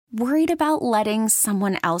Worried about letting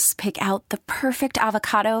someone else pick out the perfect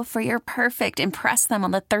avocado for your perfect impress them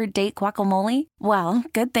on the third date guacamole? Well,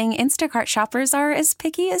 good thing Instacart shoppers are as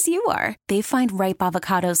picky as you are. They find ripe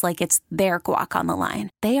avocados like it's their guac on the line.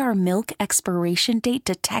 They are milk expiration date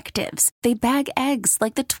detectives. They bag eggs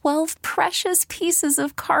like the 12 precious pieces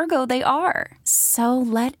of cargo they are. So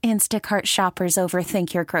let Instacart shoppers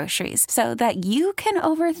overthink your groceries so that you can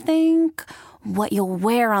overthink what you'll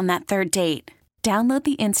wear on that third date. Download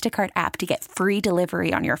the Instacart app to get free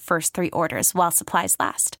delivery on your first 3 orders while supplies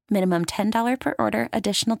last. Minimum $10 per order.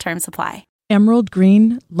 Additional terms apply. Emerald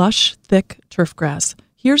green, lush, thick turf grass.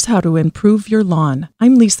 Here's how to improve your lawn.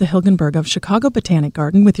 I'm Lisa Hilgenberg of Chicago Botanic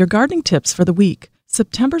Garden with your gardening tips for the week.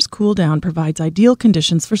 September's cool down provides ideal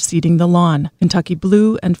conditions for seeding the lawn. Kentucky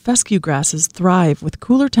blue and fescue grasses thrive with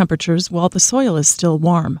cooler temperatures while the soil is still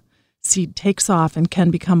warm. Seed takes off and can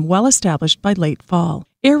become well established by late fall.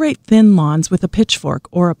 Aerate thin lawns with a pitchfork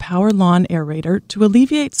or a power lawn aerator to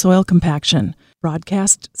alleviate soil compaction.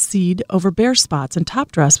 Broadcast seed over bare spots and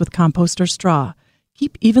top dress with compost or straw.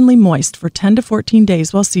 Keep evenly moist for 10 to 14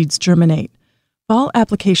 days while seeds germinate. Fall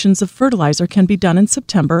applications of fertilizer can be done in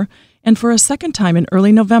September and for a second time in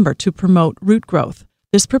early November to promote root growth.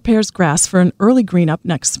 This prepares grass for an early green up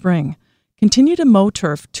next spring. Continue to mow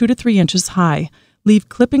turf 2 to 3 inches high. Leave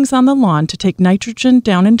clippings on the lawn to take nitrogen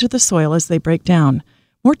down into the soil as they break down.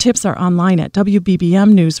 More tips are online at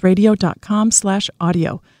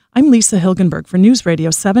wbbmnewsradio.com/audio. I'm Lisa Hilgenberg for News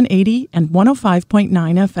Radio 780 and 105.9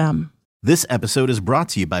 FM. This episode is brought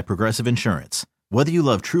to you by Progressive Insurance. Whether you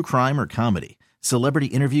love true crime or comedy, celebrity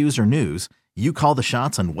interviews or news, you call the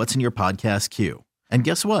shots on what's in your podcast queue. And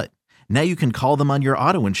guess what? Now you can call them on your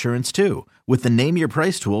auto insurance too with the Name Your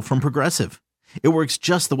Price tool from Progressive. It works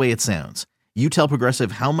just the way it sounds. You tell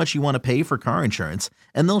Progressive how much you want to pay for car insurance,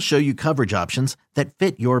 and they'll show you coverage options that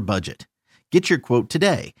fit your budget. Get your quote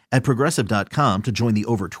today at Progressive.com to join the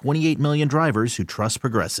over 28 million drivers who trust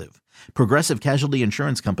Progressive. Progressive Casualty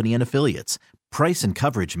Insurance Company and Affiliates. Price and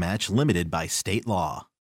coverage match limited by state law.